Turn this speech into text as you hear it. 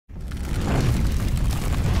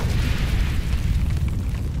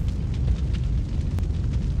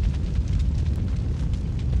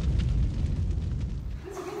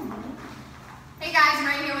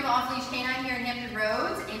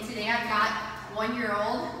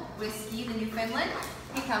1-year-old Whiskey, the Newfoundland.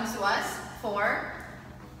 He comes to us for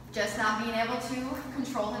just not being able to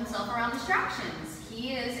control himself around distractions.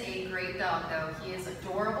 He is a great dog though. He is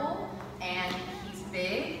adorable and he's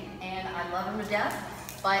big and I love him to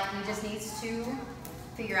death, but he just needs to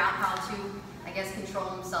figure out how to, I guess, control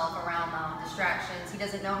himself around distractions. He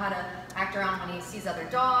doesn't know how to act around when he sees other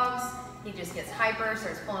dogs. He just gets hyper,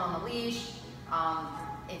 starts pulling on the leash.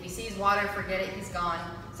 If he sees water, forget it, he's gone.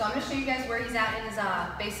 So I'm gonna show you guys where he's at in his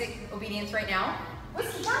basic obedience right now.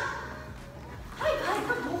 Whiskey, come. Hi, bud,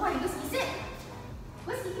 good boy. Whiskey, sit.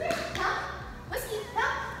 Whiskey, come here, come. Whiskey,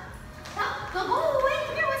 come. Come, good boy.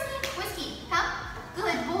 Come here, Whiskey. Whiskey, come.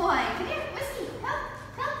 Good boy. Come here, Whiskey, come.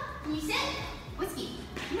 Come. Can you sit? Whiskey,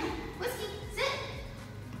 come here. Whiskey, sit.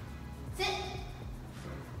 Sit.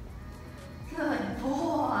 Good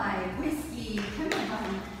boy. Whiskey, come here,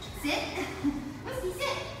 buddy. Sit. Whiskey,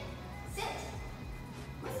 sit. Sit.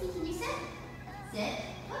 Whiskey, can you sit? Sit.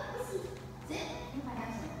 Look, Whiskey, sit. If I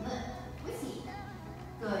have some, look. Whiskey.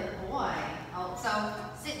 Good boy. Oh, so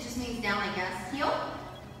sit just means down, I guess. Heel.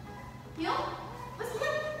 Heel. Whiskey,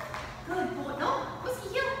 heel. Good boy. No. Whiskey,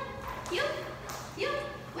 heel. Heel. Heel.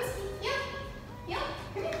 Whiskey, heel. Heel.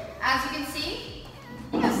 Come here. As you can see,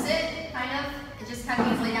 you know, sit, kind of, it just kind of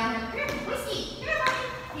means lay down. Come here. Whiskey. Come here,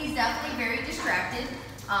 buddy. He's definitely very distracted,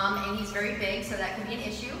 and he's very big, so that can be an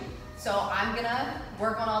issue. So I'm gonna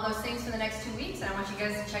work on all those things for the next 2 weeks, and I want you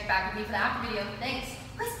guys to check back with me for the after video. Thanks.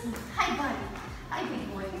 Whiskey, hi buddy. Hi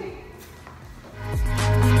big boy. Come here.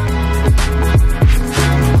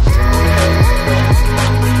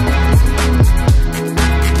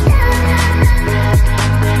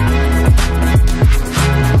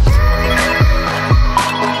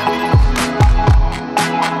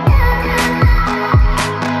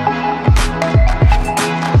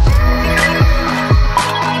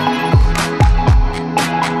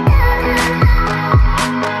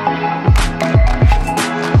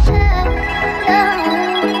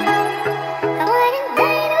 I wanna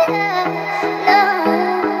dine with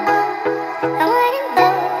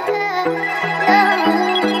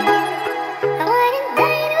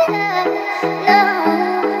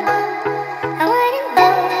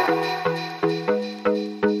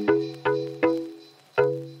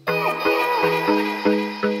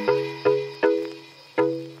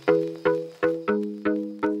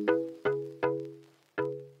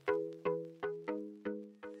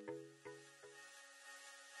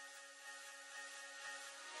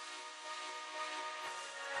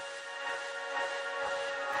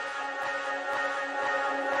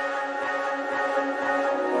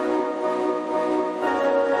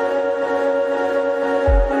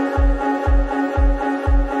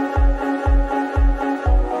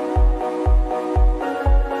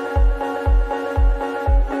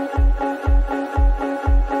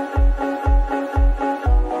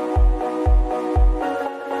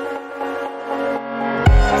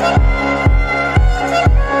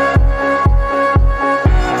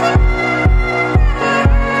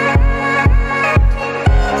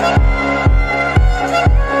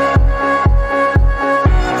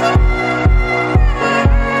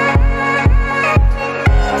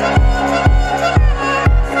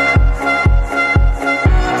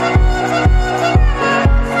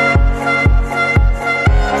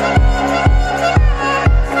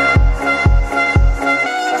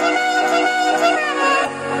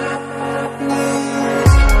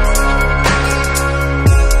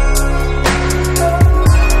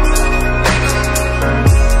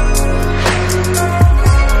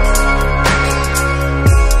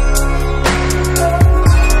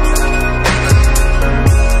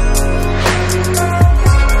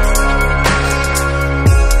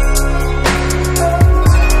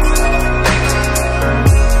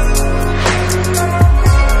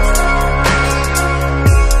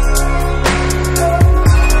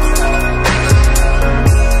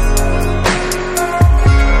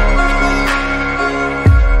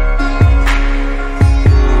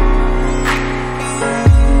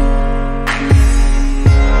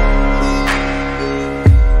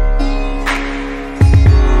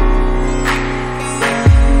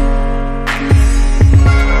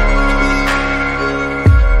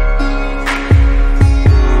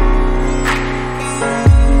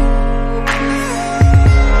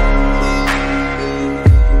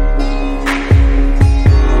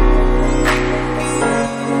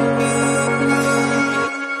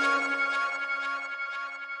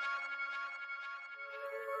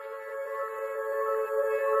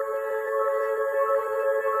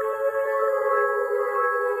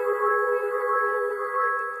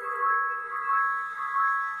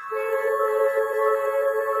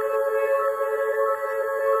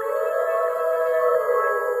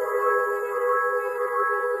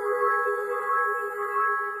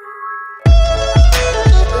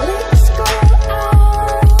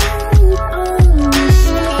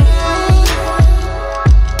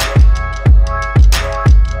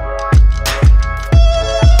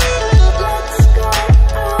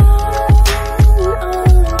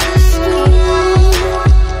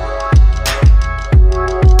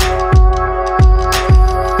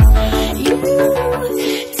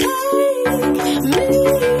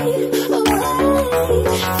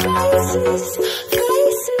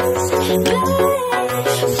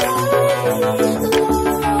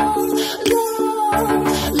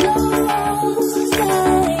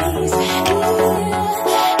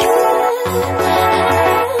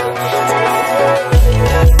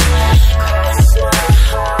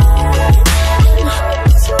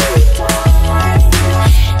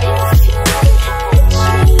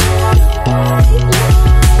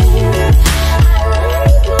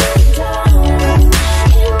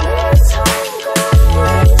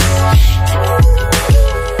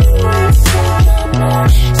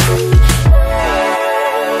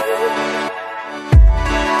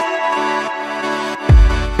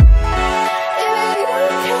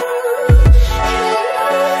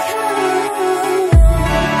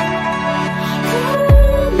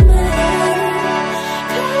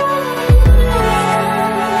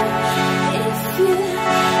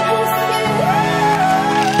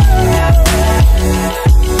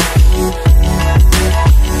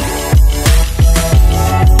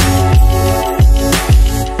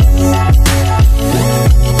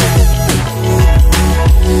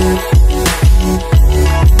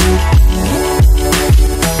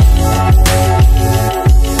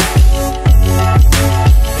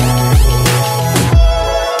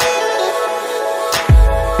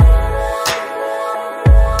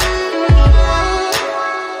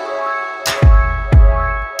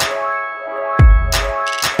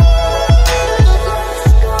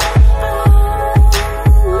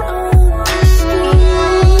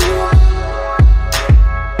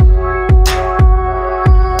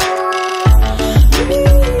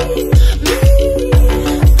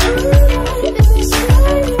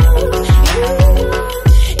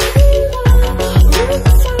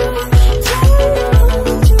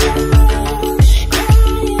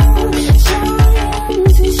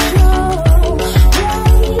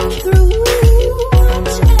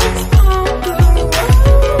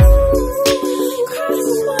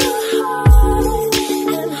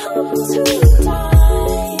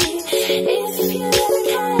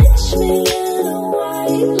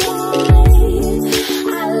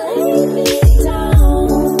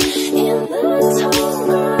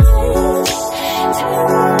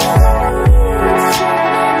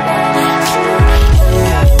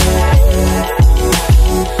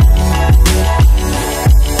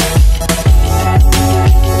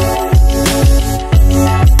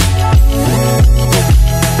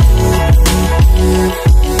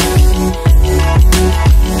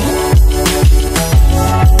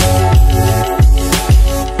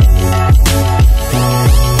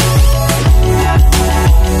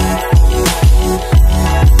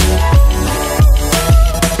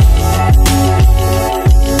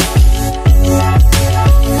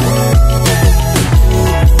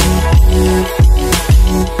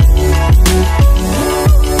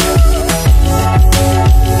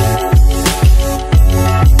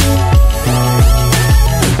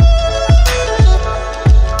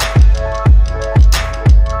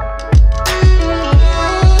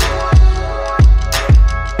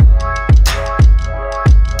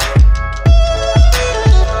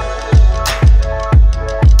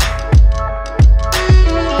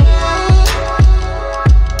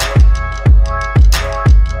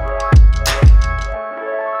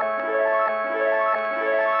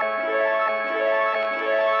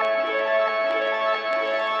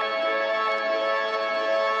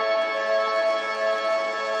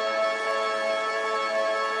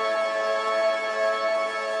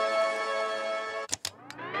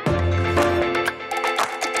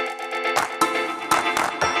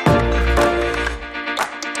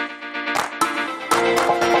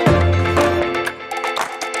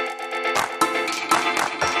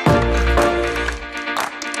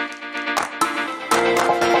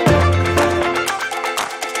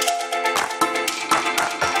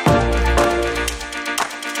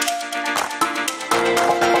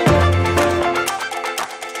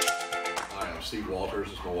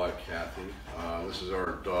wife Kathy. This is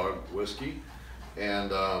our dog Whiskey,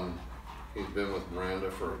 and he's been with Miranda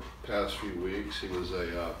for the past few weeks. He was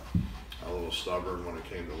a little stubborn when it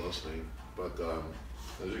came to listening, but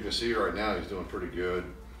as you can see right now, he's doing pretty good.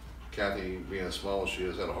 Kathy, being as small as she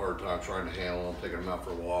is, had a hard time trying to handle him, taking him out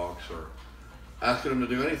for walks or asking him to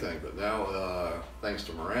do anything. But now, thanks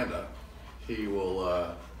to Miranda,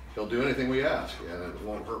 he'll do anything we ask, and it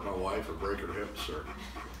won't hurt my wife or break her hips or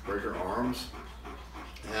break her arms.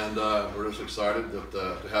 And we're just excited that,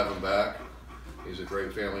 to have him back. He's a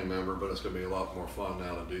great family member, but it's going to be a lot more fun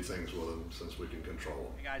now to do things with him since we can control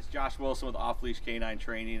him. Hey guys, Josh Wilson with Off-Leash Canine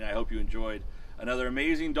Training. I hope you enjoyed another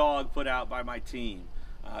amazing dog put out by my team.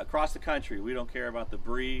 Across the country, we don't care about the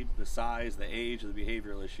breed, the size, the age, or the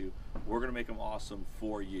behavioral issue. We're going to make them awesome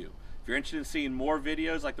for you. If you're interested in seeing more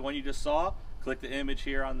videos like the one you just saw, click the image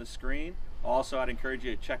here on the screen. Also, I'd encourage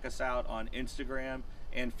you to check us out on Instagram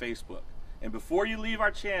and Facebook. And before you leave our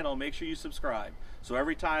channel, make sure you subscribe. So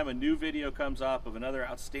every time a new video comes up of another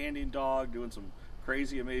outstanding dog doing some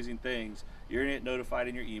crazy, amazing things, you're going to get notified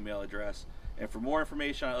in your email address. And for more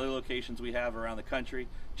information on other locations we have around the country,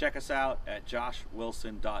 check us out at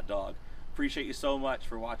joshwilson.dog. Appreciate you so much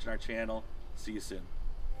for watching our channel. See you soon.